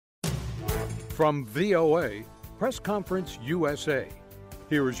From VOA, Press Conference USA,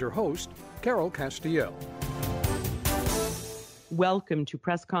 here is your host, Carol Castiel. Welcome to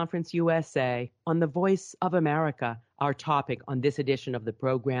Press Conference USA on the Voice of America. Our topic on this edition of the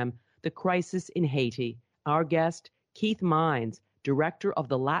program, the crisis in Haiti. Our guest, Keith Mines, director of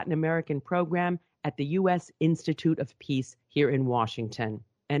the Latin American program at the U.S. Institute of Peace here in Washington.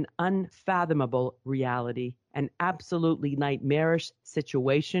 An unfathomable reality, an absolutely nightmarish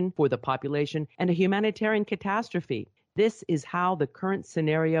situation for the population, and a humanitarian catastrophe. This is how the current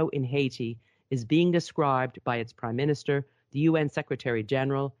scenario in Haiti is being described by its Prime Minister, the UN Secretary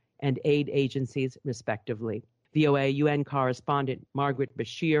General, and aid agencies, respectively. VOA UN correspondent Margaret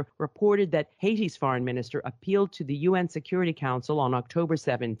Bashir reported that Haiti's foreign minister appealed to the UN Security Council on October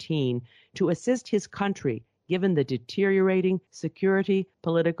 17 to assist his country given the deteriorating security,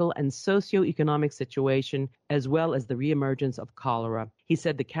 political, and socio-economic situation, as well as the reemergence of cholera. He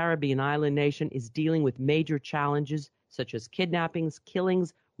said the Caribbean island nation is dealing with major challenges such as kidnappings,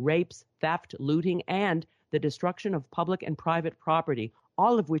 killings, rapes, theft, looting, and the destruction of public and private property,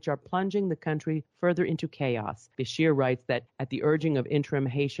 all of which are plunging the country further into chaos. Bashir writes that at the urging of interim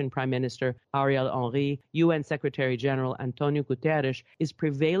Haitian Prime Minister Ariel Henry, UN Secretary General Antonio Guterres is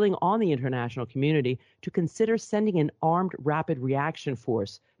prevailing on the international community to consider sending an armed rapid reaction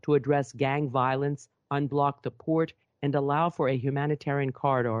force to address gang violence, unblock the port, and allow for a humanitarian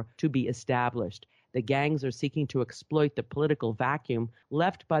corridor to be established. The gangs are seeking to exploit the political vacuum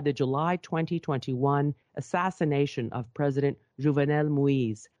left by the July 2021 assassination of President Jovenel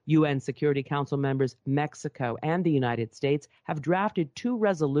Moïse. UN Security Council members Mexico and the United States have drafted 2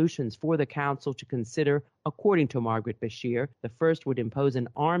 resolutions for the Council to consider, according to Margaret Bashir. The first would impose an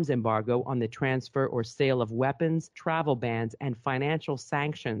arms embargo on the transfer or sale of weapons, travel bans, and financial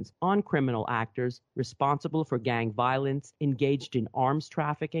sanctions on criminal actors responsible for gang violence, engaged in arms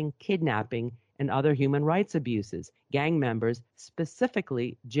trafficking, kidnapping, and other human rights abuses. Gang members,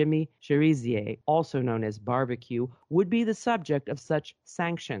 specifically Jimmy Cherizier, also known as Barbecue, would be the subject of such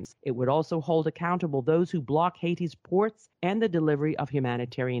sanctions. It would also hold accountable those who block Haiti's ports and the delivery of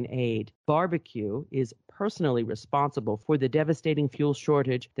humanitarian aid. Barbecue is personally responsible for the devastating fuel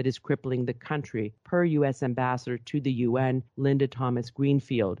shortage that is crippling the country, per U.S. Ambassador to the UN, Linda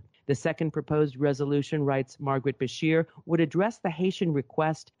Thomas-Greenfield. The second proposed resolution, writes Margaret Bashir, would address the Haitian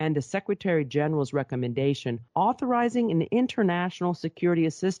request and the Secretary General's recommendation authorizing an international security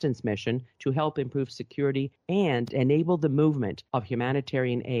assistance mission to help improve security and enable the movement of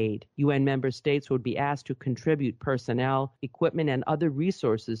humanitarian aid. UN member states would be asked to contribute personnel, equipment, and other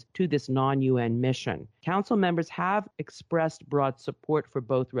resources to this non-UN mission. Council members have expressed broad support for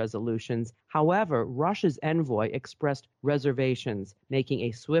both resolutions. However, Russia's envoy expressed reservations, making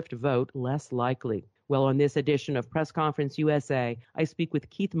a swift vote less likely. Well, on this edition of Press Conference USA, I speak with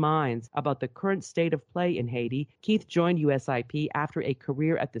Keith Mines about the current state of play in Haiti. Keith joined USIP after a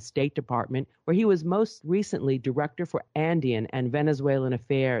career at the State Department, where he was most recently Director for Andean and Venezuelan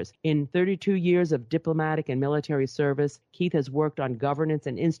Affairs. In 32 years of diplomatic and military service, Keith has worked on governance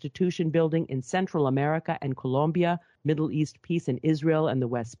and institution building in Central America and Colombia, Middle East peace in Israel and the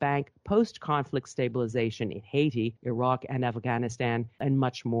West Bank, post-conflict stabilization in Haiti, Iraq, and Afghanistan, and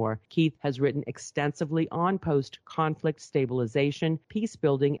much more. Keith has written extensively on post-conflict stabilization, peace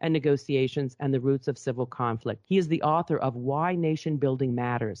building, and negotiations and the roots of civil conflict. He is the author of Why Nation Building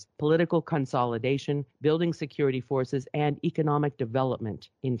Matters, Political Consolidation, Building Security Forces, and Economic Development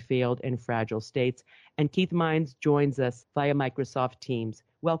in Failed and Fragile States. And Keith Mines joins us via Microsoft Teams.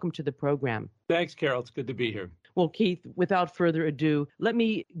 Welcome to the program. Thanks, Carol. It's good to be here. Well, Keith, without further ado, let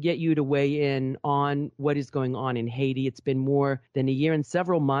me get you to weigh in on what is going on in Haiti. It's been more than a year and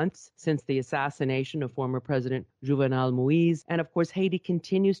several months since the assassination of former President Jovenel Moïse. And of course, Haiti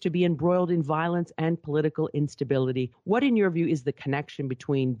continues to be embroiled in violence and political instability. What, in your view, is the connection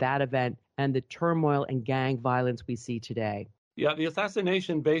between that event and the turmoil and gang violence we see today? Yeah, the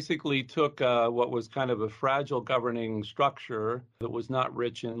assassination basically took what was kind of a fragile governing structure that was not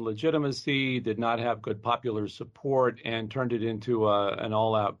rich in legitimacy, did not have good popular support, and turned it into an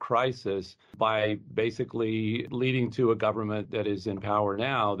all-out crisis by basically leading to a government that is in power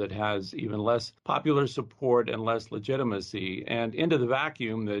now that has even less popular support and less legitimacy. And into the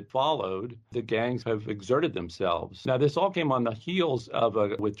vacuum that followed, the gangs have exerted themselves. Now, this all came on the heels of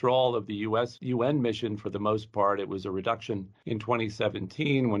a withdrawal of the UN mission for the most part. It was a reduction in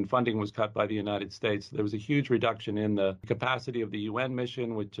 2017 when funding was cut by the United States. There was a huge reduction in the capacity of the UN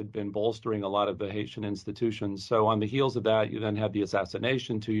mission, which had been bolstering a lot of the Haitian institutions. So on the heels of that, you then had the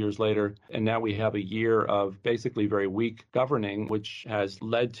assassination 2 years later, and now we have a year of basically very weak governing, which has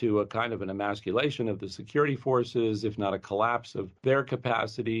led to a kind of an emasculation of the security forces, if not a collapse of their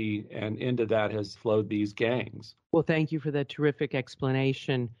capacity, and into that has flowed these gangs. Well, thank you for that terrific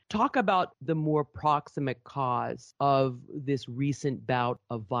explanation. Talk about the more proximate cause of this recent bout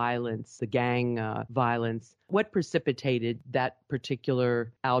of violence, the gang violence. What precipitated that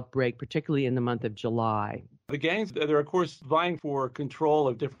particular outbreak, particularly in the month of July? The gangs, they're of course vying for control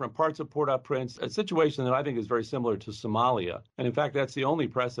of different parts of Port-au-Prince, a situation that I think is very similar to Somalia. And in fact, that's the only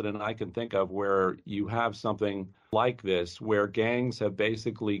precedent I can think of where you have something like this, where gangs have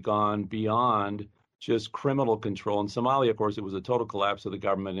basically gone beyond just criminal control. In Somalia, of course, it was a total collapse of the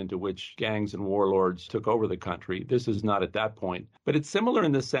government into which gangs and warlords took over the country. This is not at that point. But it's similar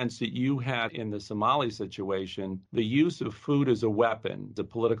in the sense that you had in the Somali situation, the use of food as a weapon, the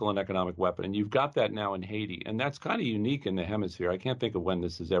political and economic weapon. And you've got that now in Haiti. And that's kind of unique in the hemisphere. I can't think of when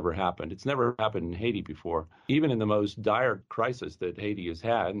this has ever happened. It's never happened in Haiti before. Even in the most dire crisis that Haiti has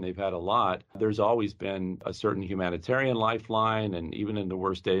had, and they've had a lot, there's always been a certain humanitarian lifeline. And even in the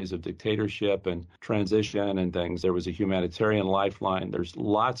worst days of dictatorship and transition and things, there was a humanitarian lifeline. There's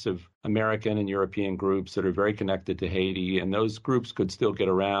lots of American and European groups that are very connected to Haiti, and those groups could still get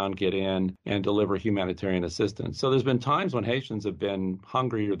around, get in, and deliver humanitarian assistance. So there's been times when Haitians have been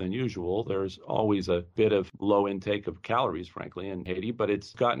hungrier than usual. There's always a bit of low intake of calories, frankly, in Haiti, but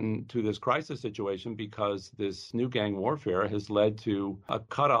it's gotten to this crisis situation because this new gang warfare has led to a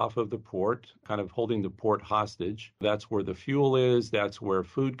cutoff of the port, kind of holding the port hostage. That's where the fuel is, that's where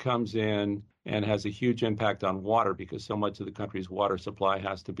food comes in, and has a huge impact on water because so much of the country's water supply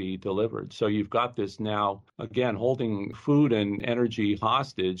has to be delivered. So you've got this now, again, holding food and energy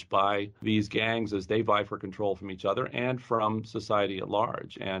hostage by these gangs as they vie for control from each other and from society at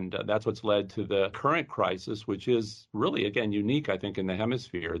large. And that's what's led to the current crisis, which is really, again, unique, I think, in the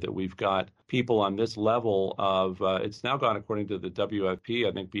hemisphere, that we've got people on this level of, it's now gone, according to the WFP,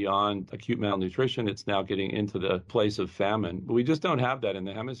 I think, beyond acute malnutrition. It's now getting into the place of famine. But we just don't have that in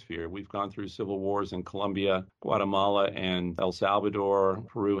the hemisphere. We've gone through civil wars in Colombia, Guatemala, and El Salvador.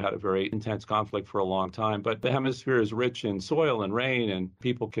 Peru had a very intense conflict for a long time. But the hemisphere is rich in soil and rain, and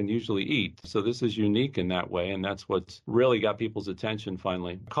people can usually eat. So this is unique in that way, and that's what's really got people's attention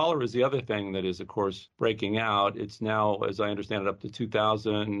finally. Cholera is the other thing that is, of course, breaking out. It's now, as I understand it, up to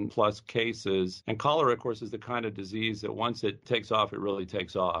 2,000 plus cases. And cholera, of course, is the kind of disease that once it takes off, it really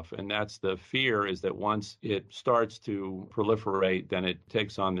takes off. And that's the fear, is that once it starts to proliferate, then it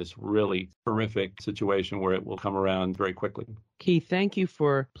takes on this really horrific situation where it will come around very quickly. Keith, thank you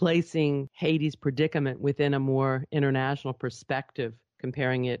for placing Haiti's predicament within a more international perspective,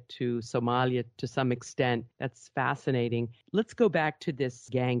 comparing it to Somalia to some extent. That's fascinating. Let's go back to this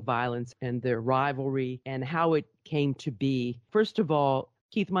gang violence and their rivalry and how it came to be. First of all,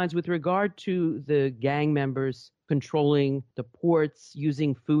 Keith Mines, with regard to the gang members controlling the ports,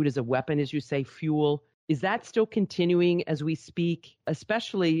 using food as a weapon, as you say, fuel, is that still continuing as we speak,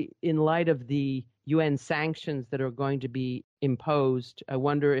 especially in light of the UN sanctions that are going to be imposed? I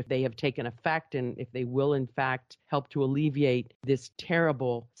wonder if they have taken effect and if they will, in fact, help to alleviate this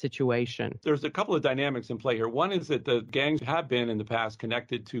terrible situation. There's a couple of dynamics in play here. One is that the gangs have been in the past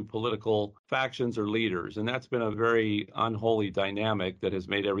connected to political factions or leaders, and that's been a very unholy dynamic that has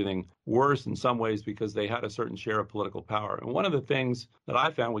made everything worse in some ways because they had a certain share of political power. And one of the things that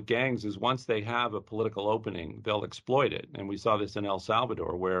I found with gangs is once they have a political opening, they'll exploit it. And we saw this in El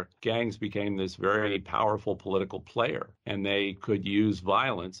Salvador, where gangs became this very powerful political player, and they could use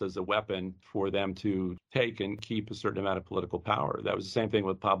violence as a weapon for them to take and keep a certain amount of political power. That was the same thing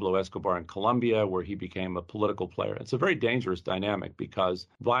with Pablo Escobar in Colombia, where he became a political player. It's a very dangerous dynamic because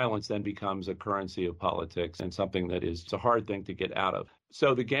violence then becomes a currency of politics and something that is a hard thing to get out of.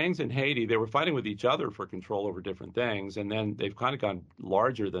 So the gangs in Haiti, they were fighting with each other for control over different things. And then they've kind of gone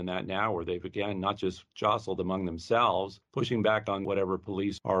larger than that now, where they've, again, not just jostled among themselves, pushing back on whatever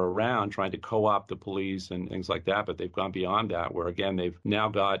police are around, trying to co-opt the police and things like that. But they've gone beyond that, where, again, they've now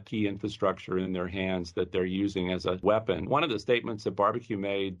got key infrastructure in their hands that they're using as a weapon. One of the statements that Barbecue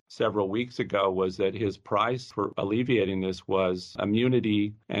made several weeks ago was that his price for alleviating this was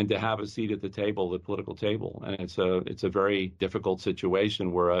immunity and to have a seat at the table, the political table. And it's a very difficult situation.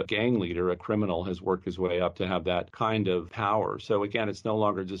 situation where a gang leader, a criminal, has worked his way up to have that kind of power. So again, it's no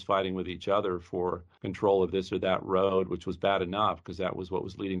longer just fighting with each other for control of this or that road, which was bad enough because that was what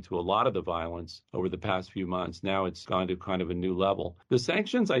was leading to a lot of the violence over the past few months. Now it's gone to kind of a new level. The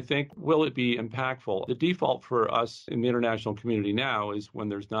sanctions, I think, will it be impactful? The default for us in the international community now is when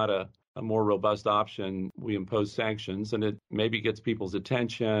there's not a more robust option, we impose sanctions, and it maybe gets people's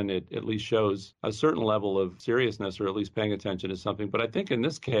attention. It at least shows a certain level of seriousness, or at least paying attention to something. But I think in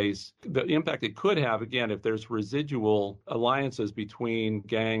this case, the impact it could have, again, if there's residual alliances between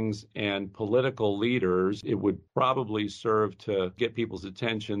gangs and political leaders, it would probably serve to get people's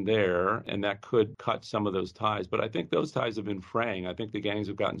attention there, and that could cut some of those ties. But I think those ties have been fraying. I think the gangs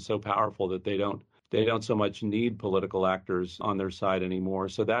have gotten so powerful that they don't so much need political actors on their side anymore.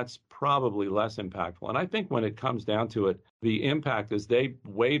 So that's probably less impactful. And I think when it comes down to it, the impact is they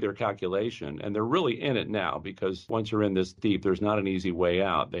weigh their calculation, and they're really in it now because once you're in this deep, there's not an easy way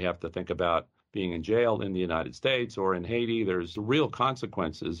out. They have to think about being in jail in the United States or in Haiti. There's real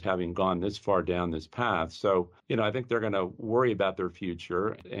consequences having gone this far down this path. So, I think they're going to worry about their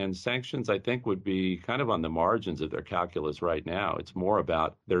future. And sanctions, I think, would be kind of on the margins of their calculus right now. It's more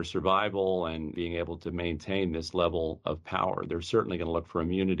about their survival and being able to maintain this level of power. They're certainly going to look for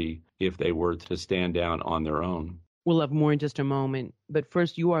immunity if they were to stand down on their own. We'll have more in just a moment. But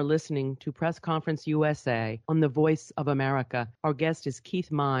first, you are listening to Press Conference USA on the Voice of America. Our guest is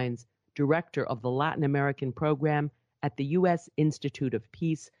Keith Mines, Director of the Latin American Program at the U.S. Institute of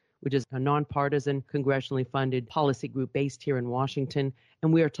Peace, which is a nonpartisan, congressionally funded policy group based here in Washington.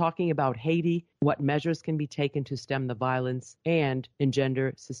 And we are talking about Haiti, what measures can be taken to stem the violence, and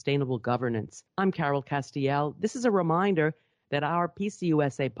engender sustainable governance. I'm Carol Castiel. This is a reminder that our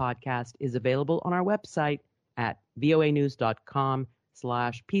PCUSA podcast is available on our website at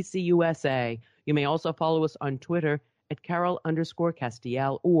voanews.com/PCUSA. You may also follow us on Twitter at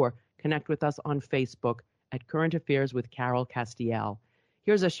Carol_Castiel or connect with us on Facebook at Current Affairs with Carol Castiel.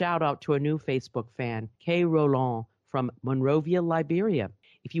 Here's a shout out to a new Facebook fan, Kay Roland from Monrovia, Liberia.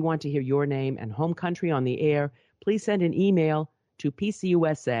 If you want to hear your name and home country on the air, please send an email to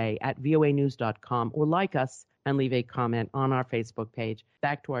pcusa@voanews.com or like us and leave a comment on our Facebook page.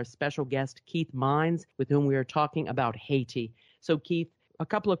 Back to our special guest, Keith Mines, with whom we are talking about Haiti. So, Keith, a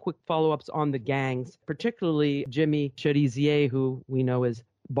couple of quick follow-ups on the gangs, particularly Jimmy Cherizier, who we know as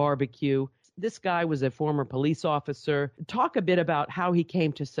Barbecue. This guy was a former police officer. Talk a bit about how he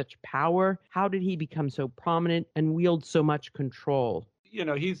came to such power. How did he become so prominent and wield so much control?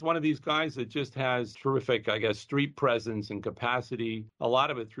 He's one of these guys that just has terrific, street presence and capacity, a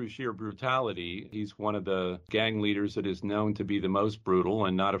lot of it through sheer brutality. He's one of the gang leaders that is known to be the most brutal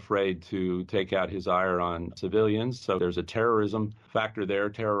and not afraid to take out his ire on civilians. So there's a terrorism factor there,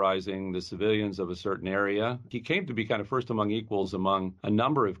 terrorizing the civilians of a certain area. He came to be kind of first among equals among a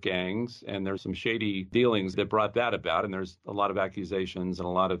number of gangs, and there's some shady dealings that brought that about. And there's a lot of accusations and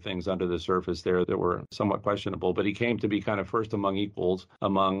a lot of things under the surface there that were somewhat questionable. But he came to be kind of first among equals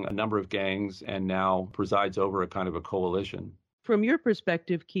among a number of gangs and now presides over a kind of a coalition. From your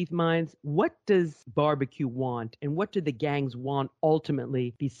perspective, Keith Mines, what does Barbecue want and what do the gangs want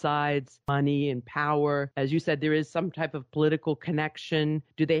ultimately besides money and power? As you said, there is some type of political connection.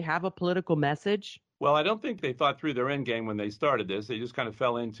 Do they have a political message? Well, I don't think they thought through their end game when they started this. They just kind of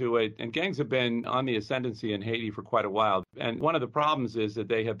fell into it. And gangs have been on the ascendancy in Haiti for quite a while. And one of the problems is that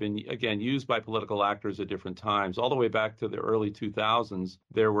they have been, again, used by political actors at different times. All the way back to the early 2000s,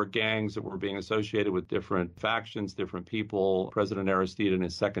 there were gangs that were being associated with different factions, different people. President Aristide in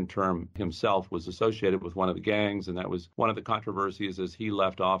his second term himself was associated with one of the gangs. And that was one of the controversies as he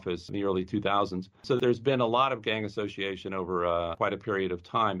left office in the early 2000s. So there's been a lot of gang association over quite a period of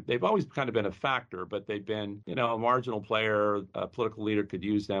time. They've always kind of been a factor, but they've been, a marginal player. A political leader could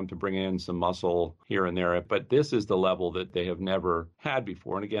use them to bring in some muscle here and there. But this is the level that they have never had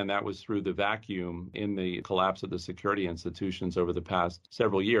before. And again, that was through the vacuum in the collapse of the security institutions over the past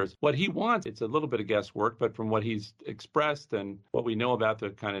several years. What he wants, it's a little bit of guesswork, but from what he's expressed and what we know about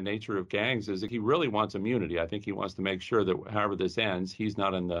the kind of nature of gangs is that he really wants immunity. I think he wants to make sure that however this ends, he's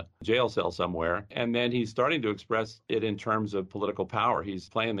not in the jail cell somewhere. And then he's starting to express it in terms of political power. He's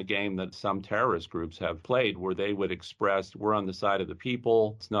playing the game that some terrorist groups have played where they would express, we're on the side of the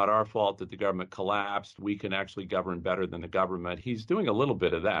people. It's not our fault that the government collapsed. We can actually govern better than the government. He's doing a little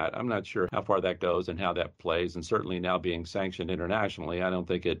bit of that. I'm not sure how far that goes and how that plays. And certainly now being sanctioned internationally, I don't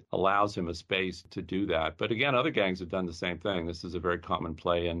think it allows him a space to do that. But again, other gangs have done the same thing. This is a very common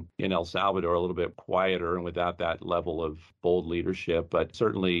play in El Salvador, a little bit quieter and without that level of bold leadership. But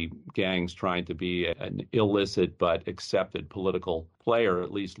certainly gangs trying to be an illicit but accepted political player,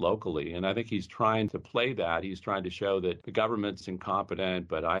 at least locally. And I think he's trying to play that. He's trying to show that the government's incompetent,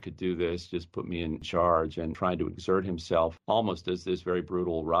 but I could do this, just put me in charge, and trying to exert himself almost as this very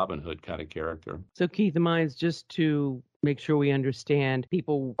brutal Robin Hood kind of character. So, Keith Mines, just to make sure we understand,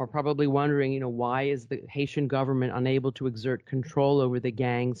 people are probably wondering, why is the Haitian government unable to exert control over the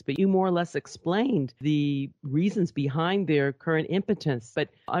gangs? But you more or less explained the reasons behind their current impotence. But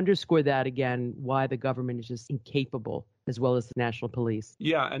underscore that again, why the government is just incapable, as well as the national police.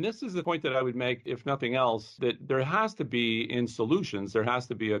 Yeah, and this is the point that I would make, if nothing else, that there has to be, in solutions, there has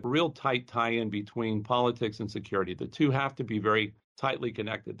to be a real tight tie-in between politics and security. The two have to be very tightly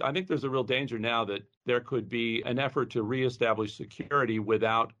connected. I think there's a real danger now that there could be an effort to reestablish security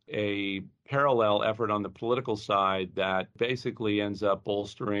without a parallel effort on the political side that basically ends up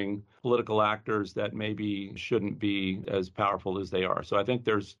bolstering political actors that maybe shouldn't be as powerful as they are. So I think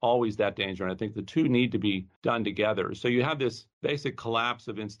there's always that danger, and I think the two need to be done together. So you have this basic collapse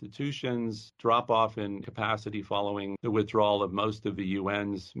of institutions, drop off in capacity following the withdrawal of most of the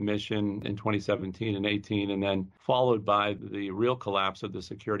UN's mission in 2017 and 18, and then followed by the real collapse of the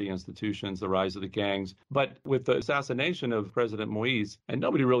security institutions, the rise of the gangs. But with the assassination of President Moise, and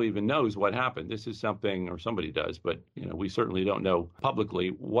nobody really even knows what happened. This is something, or somebody does, but we certainly don't know publicly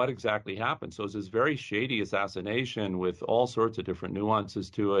what exactly happened. So it's this very shady assassination with all sorts of different nuances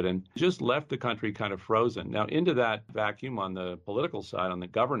to it, and just left the country kind of frozen. Now, into that vacuum on the political side, on the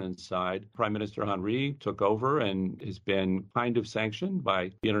governance side, Prime Minister Henry took over and has been kind of sanctioned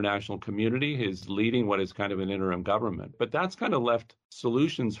by the international community. He's leading what is kind of an interim government. But that's kind of left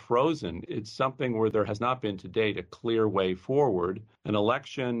solutions frozen. It's something where there has not been to date a clear way forward. An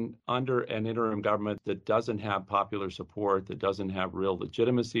election under an interim government that doesn't have popular support, that doesn't have real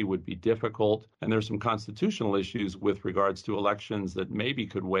legitimacy, would be difficult. And there's some constitutional issues with regards to elections that maybe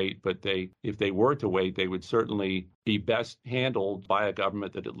could wait, but if they were to wait, they would certainly be best handled by a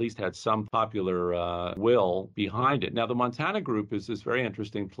government that at least had some popular will behind it. Now, the Montana Group is this very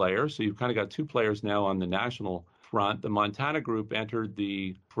interesting player. So you've kind of got two players now on the national front. The Montana Group entered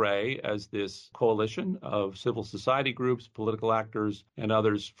the fray as this coalition of civil society groups, political actors, and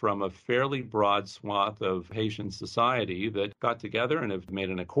others from a fairly broad swath of Haitian society that got together and have made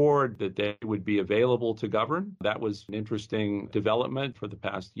an accord that they would be available to govern. That was an interesting development for the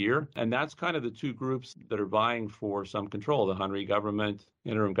past year. And that's kind of the two groups that are vying for some control, the Henry government,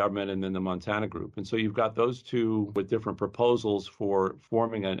 interim government, and then the Montana Group. And so you've got those two with different proposals for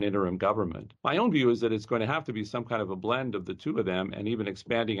forming an interim government. My own view is that it's going to have to be some kind of a blend of the two of them, and even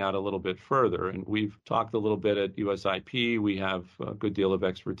expanding out a little bit further. And we've talked a little bit at USIP. We have a good deal of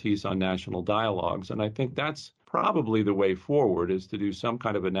expertise on national dialogues. And I think that's probably the way forward, is to do some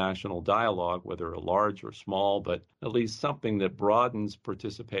kind of a national dialogue, whether a large or small, but at least something that broadens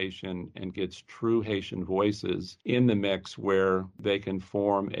participation and gets true Haitian voices in the mix, where they can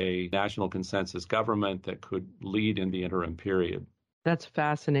form a national consensus government that could lead in the interim period. That's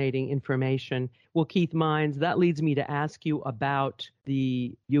fascinating information. Well, Keith Mines, that leads me to ask you about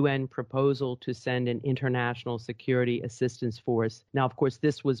the UN proposal to send an international security assistance force. Now, of course,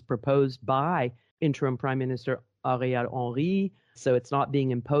 this was proposed by interim Prime Minister Ariel Henry, so it's not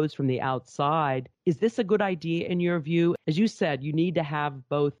being imposed from the outside. Is this a good idea in your view? As you said, you need to have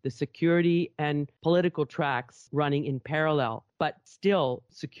both the security and political tracks running in parallel, but still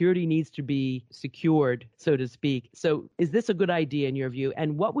security needs to be secured, so to speak. So is this a good idea in your view?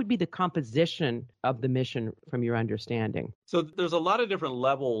 And what would be the composition of the mission from your understanding? So there's a lot of different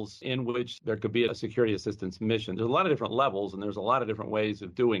levels in which there could be a security assistance mission. There's a lot of different levels, and there's a lot of different ways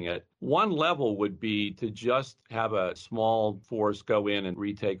of doing it. One level would be to just have a small force go in and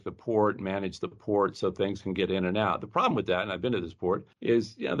retake the port, manage the port, so things can get in and out. The problem with that, and I've been to this port,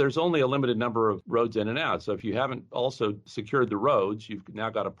 is there's only a limited number of roads in and out. So if you haven't also secured the roads, you've now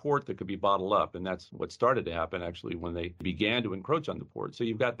got a port that could be bottled up. And that's what started to happen, actually, when they began to encroach on the port. So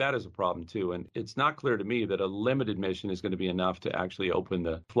you've got that as a problem, too. And it's not clear to me that a limited mission is going to be enough to actually open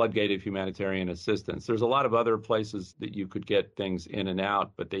the floodgate of humanitarian assistance. There's a lot of other places that you could get things in and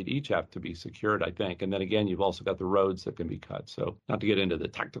out, but they'd each have to be secured, I think. And then again, you've also got the roads that can be cut. So not to get into the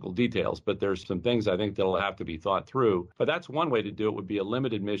technical details, but there's some things I think that'll have to be thought through. But that's one way to do it, would be a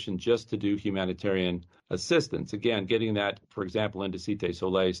limited mission just to do humanitarian assistance. Again, getting that, for example, into Cité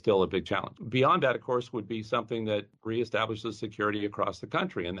Soleil is still a big challenge. Beyond that, of course, would be something that reestablishes security across the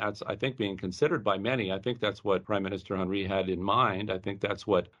country. And that's, I think, being considered by many. I think that's what Prime Minister Henry had in mind. I think that's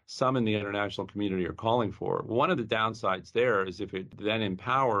what some in the international community are calling for. One of the downsides there is if it then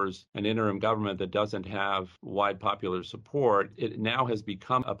empowers an interim government that doesn't have wide popular support, it now has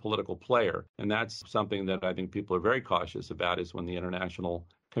become a political player. And that's something that I think people are very cautious about, is when the international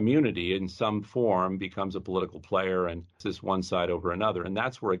community in some form becomes a political player and it's this one side over another. And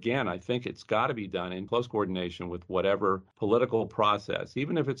that's where, again, I think it's got to be done in close coordination with whatever political process,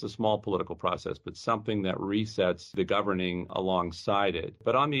 even if it's a small political process, but something that resets the governing alongside it.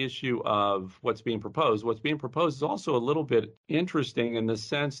 But on the issue of what's being proposed is also a little bit interesting in the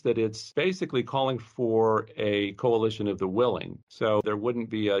sense that it's basically calling for a coalition of the willing. So there wouldn't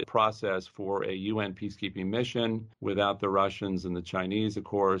be a process for a UN peacekeeping mission without the Russians and the Chinese, of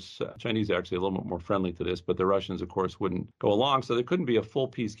course. Chinese are actually a little bit more friendly to this, but the Russians, of course, wouldn't go along. So there couldn't be a full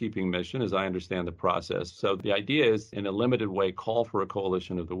peacekeeping mission, as I understand the process. So the idea is, in a limited way, call for a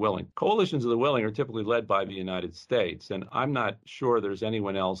coalition of the willing. Coalitions of the willing are typically led by the United States, and I'm not sure there's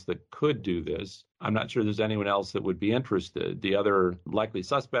anyone else that could do this. I'm not sure there's anyone else that would be interested. The other likely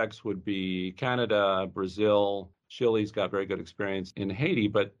suspects would be Canada, Brazil. Chile's got very good experience in Haiti,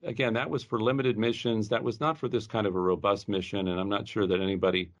 but again, that was for limited missions. That was not for this kind of a robust mission, and I'm not sure that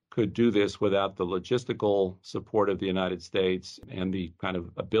anybody could do this without the logistical support of the United States and the kind of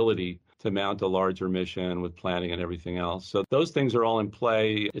ability to mount a larger mission with planning and everything else. So those things are all in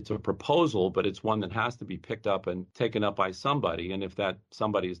play. It's a proposal, but it's one that has to be picked up and taken up by somebody. And if that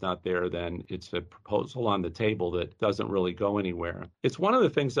somebody is not there, then it's a proposal on the table that doesn't really go anywhere. It's one of the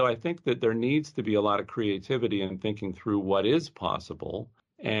things, though, I think that there needs to be a lot of creativity in thinking through what is possible.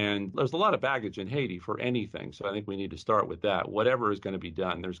 And there's a lot of baggage in Haiti for anything. So I think we need to start with that. Whatever is going to be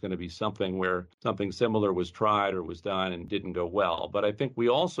done, there's going to be something where something similar was tried or was done and didn't go well. But I think we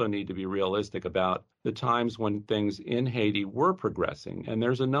also need to be realistic about the times when things in Haiti were progressing. And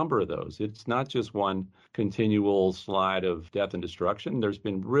there's a number of those. It's not just one continual slide of death and destruction. There's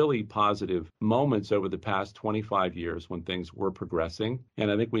been really positive moments over the past 25 years when things were progressing.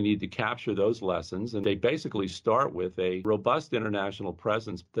 And I think we need to capture those lessons. And they basically start with a robust international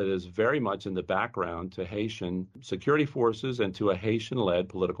presence that is very much in the background to Haitian security forces and to a Haitian-led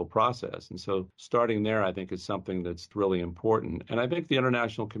political process. And so starting there, I think, is something that's really important. And I think the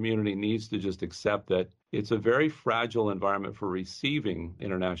international community needs to just accept that it's a very fragile environment for receiving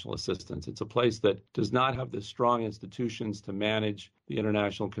international assistance. It's a place that does not have the strong institutions to manage the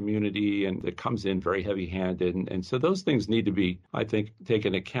international community, and it comes in very heavy-handed. And so those things need to be, I think,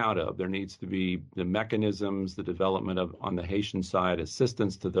 taken account of. There needs to be the mechanisms, the development of, on the Haitian side,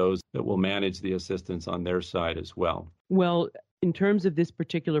 assistance to those that will manage the assistance on their side as well. Well, in terms of this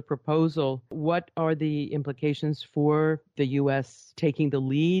particular proposal, what are the implications for the U.S. taking the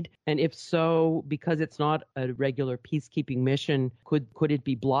lead? And if so, because it's not a regular peacekeeping mission, could it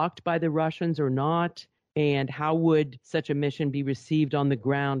be blocked by the Russians or not? And how would such a mission be received on the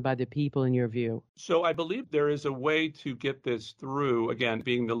ground by the people, in your view? So I believe there is a way to get this through, again,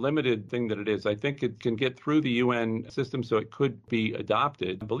 being the limited thing that it is. I think it can get through the UN system, so it could be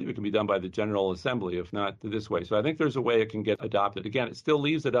adopted. I believe it can be done by the General Assembly, if not this way. So I think there's a way it can get adopted. Again, it still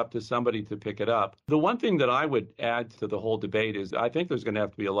leaves it up to somebody to pick it up. The one thing that I would add to the whole debate is I think there's going to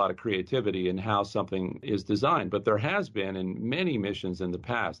have to be a lot of creativity in how something is designed. But there has been in many missions in the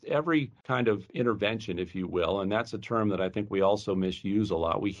past, every kind of intervention, if you will, and that's a term that I think we also misuse a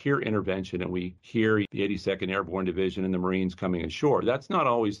lot. We hear intervention and we hear the 82nd Airborne Division and the Marines coming ashore. That's not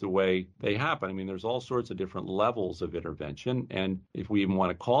always the way they happen. I mean, there's all sorts of different levels of intervention, and if we even want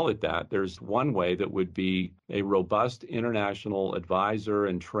to call it that, there's one way that would be a robust international advisor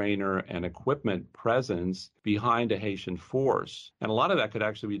and trainer and equipment presence behind a Haitian force. And a lot of that could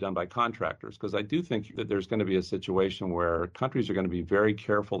actually be done by contractors, because I do think that there's going to be a situation where countries are going to be very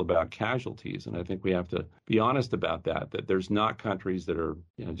careful about casualties. And I think we have to be honest about that there's not countries that are,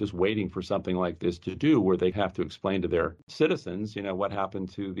 just waiting for something like this to do, where they have to explain to their citizens, what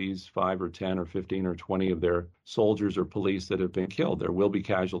happened to these 5 or 10 or 15 or 20 of their soldiers or police that have been killed. There will be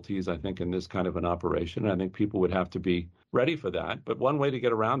casualties, I think, in this kind of an operation. And I think people would have to be ready for that. But one way to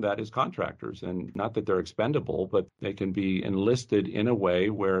get around that is contractors. And not that they're expendable, but they can be enlisted in a way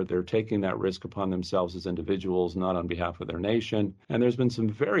where they're taking that risk upon themselves as individuals, not on behalf of their nation. And there's been some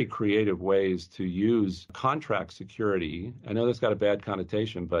very creative ways to use contract security. I know that's got a bad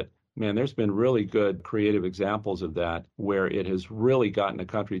connotation, but man, there's been really good creative examples of that where it has really gotten the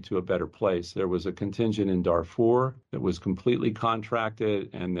country to a better place. There was a contingent in Darfur that was completely contracted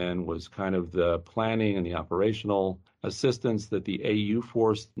and then was kind of the planning and the operational assistance that the AU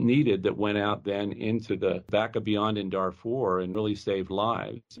force needed that went out then into the Baka Beyond in Darfur and really saved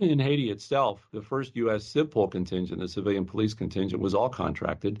lives. In Haiti itself, the first U.S. CIVPOL contingent, the civilian police contingent, was all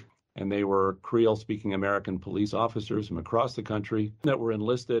contracted. and they were Creole-speaking American police officers from across the country that were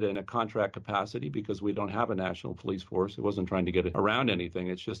enlisted in a contract capacity because we don't have a national police force. It wasn't trying to get around anything.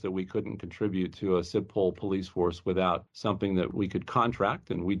 It's just that we couldn't contribute to a CIPPOL police force without something that we could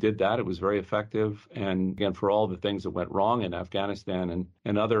contract, and we did that. It was very effective. And again, for all the things that went wrong in Afghanistan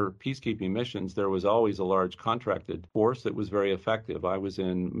and other peacekeeping missions, there was always a large contracted force that was very effective. I was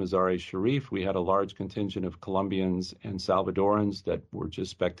in Mazar-e-Sharif. We had a large contingent of Colombians and Salvadorans that were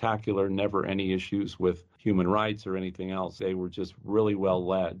just spectacular, never any issues with human rights or anything else. They were just really well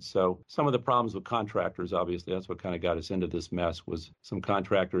led. So some of the problems with contractors, obviously, that's what kind of got us into this mess, was some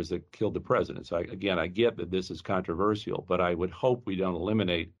contractors that killed the president. So I get that this is controversial, but I would hope we don't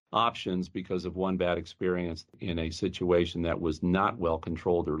eliminate options because of one bad experience in a situation that was not well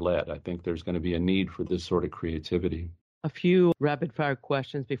controlled or led. I think there's going to be a need for this sort of creativity. A few rapid-fire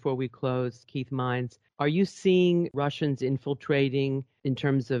questions before we close, Keith Mines. Are you seeing Russians infiltrating in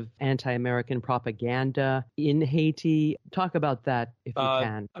terms of anti-American propaganda in Haiti? Talk about that if you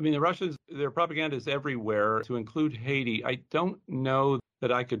can. I mean, the Russians, their propaganda is everywhere, to include Haiti. I don't know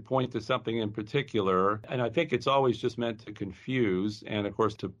that I could point to something in particular. And I think it's always just meant to confuse and, of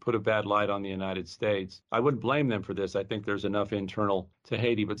course, to put a bad light on the United States. I wouldn't blame them for this. I think there's enough internal to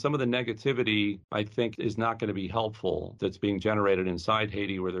Haiti. But some of the negativity, I think, is not going to be helpful that's being generated inside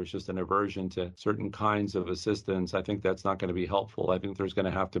Haiti, where there's just an aversion to certain kinds of assistance. I think that's not going to be helpful. I think there's going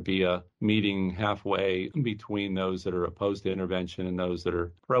to have to be a meeting halfway between those that are opposed to intervention and those that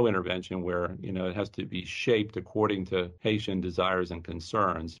are pro-intervention, where, it has to be shaped according to Haitian desires and concerns.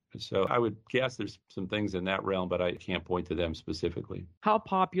 So I would guess there's some things in that realm, but I can't point to them specifically. How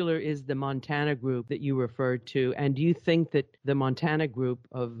popular is the Montana group that you referred to? And do you think that the Montana group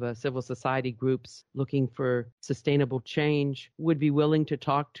of civil society groups looking for sustainable change would be willing to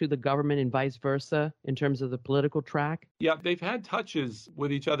talk to the government and vice versa in terms of the political track? Yeah, they've had touches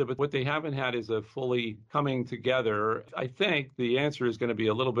with each other, but what they haven't had is a fully coming together. I think the answer is going to be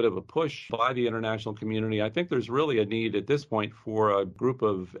a little bit of a push by the international community. I think there's really a need at this point for a group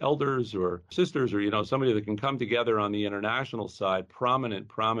of elders or sisters or, somebody that can come together on the international side,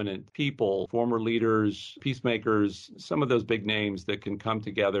 prominent people, former leaders, peacemakers, some of those big names that can come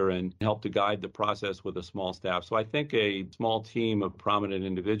together and help to guide the process with a small staff. So I think a small team of prominent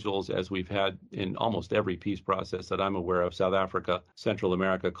individuals, as we've had in almost every peace process that I'm aware of, South Africa, Central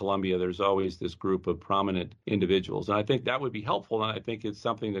America, Colombia, there's always this group of prominent individuals. And I think that would be helpful. And I think it's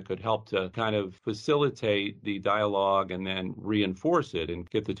something that could help to kind of facilitate the dialogue and then reinforce it and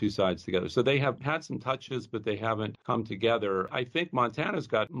get the two sides together. So they have had some touches, but they haven't come together. I think Montana's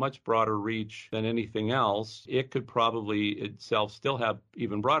got much broader reach than anything else. It could probably itself still have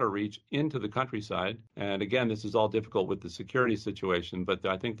even broader reach into the countryside. And again, this is all difficult with the security situation, but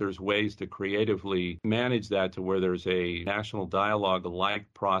I think there's ways to creatively manage that to where there's a national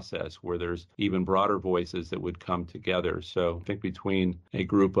dialogue-like process where there's even broader voices that would come together. So I think between a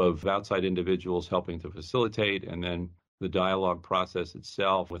group of outside individuals helping to facilitate and then the dialogue process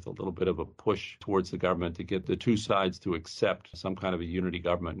itself with a little bit of a push towards the government to get the two sides to accept some kind of a unity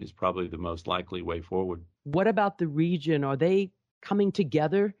government is probably the most likely way forward. What about the region? Are they coming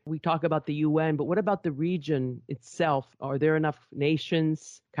together? We talk about the UN, but what about the region itself? Are there enough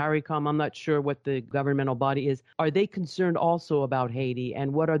nations? CARICOM, I'm not sure what the governmental body is. Are they concerned also about Haiti,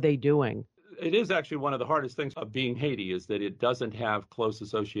 and what are they doing? It is actually one of the hardest things of being Haiti is that it doesn't have close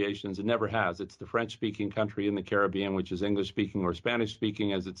associations. It never has. It's the French-speaking country in the Caribbean, which is English-speaking or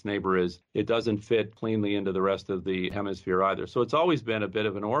Spanish-speaking as its neighbor is. It doesn't fit cleanly into the rest of the hemisphere either. So it's always been a bit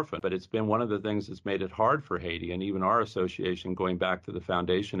of an orphan, but it's been one of the things that's made it hard for Haiti. And even our association, going back to the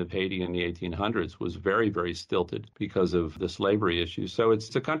foundation of Haiti in the 1800s, was very, very stilted because of the slavery issues. So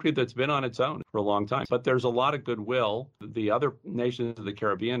it's a country that's been on its own for a long time. But there's a lot of goodwill. The other nations of the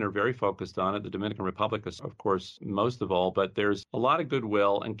Caribbean are very focused on it. The Dominican Republic is, of course, most of all, but there's a lot of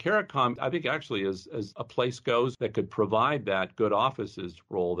goodwill. And CARICOM, I think, actually is as a place goes that could provide that good offices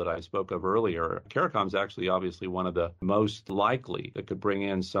role that I spoke of earlier. CARICOM is actually obviously one of the most likely that could bring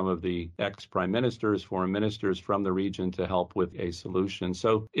in some of the ex-prime ministers, foreign ministers from the region to help with a solution.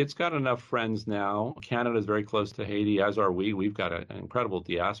 So it's got enough friends now. Canada is very close to Haiti, as are we. We've got an incredible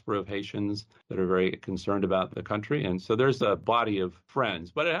diaspora of Haitians that are very concerned about the country. And so there's a body of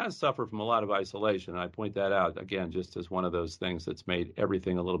friends, but it has suffered from a lot of isolation. I point that out, again, just as one of those things that's made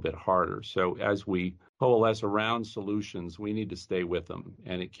everything a little bit harder. So as we coalesce around solutions, we need to stay with them.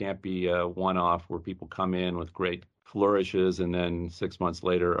 And it can't be a one-off where people come in with great flourishes and then 6 months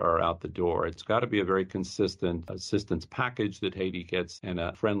later are out the door. It's got to be a very consistent assistance package that Haiti gets and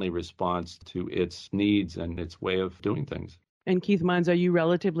a friendly response to its needs and its way of doing things. And Keith Mines, are you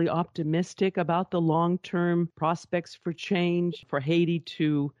relatively optimistic about the long-term prospects for change, for Haiti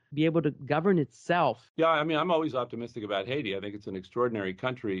to be able to govern itself? Yeah, I mean, I'm always optimistic about Haiti. I think it's an extraordinary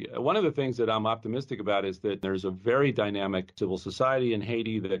country. One of the things that I'm optimistic about is that there's a very dynamic civil society in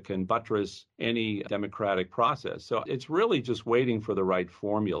Haiti that can buttress any democratic process. So it's really just waiting for the right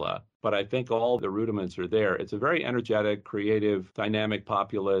formula. But I think all the rudiments are there. It's a very energetic, creative, dynamic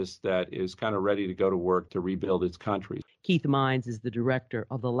populace that is kind of ready to go to work to rebuild its country. Keith Mines is the director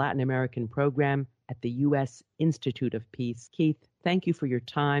of the Latin American program at the U.S. Institute of Peace. Keith, thank you for your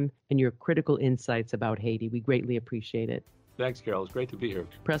time and your critical insights about Haiti. We greatly appreciate it. Thanks, Carol. It's great to be here.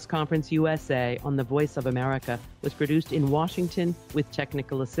 Press Conference USA on the Voice of America was produced in Washington with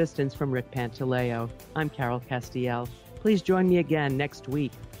technical assistance from Rick Pantaleo. I'm Carol Castiel. Please join me again next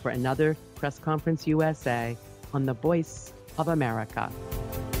week for another Press Conference USA on the Voice of America.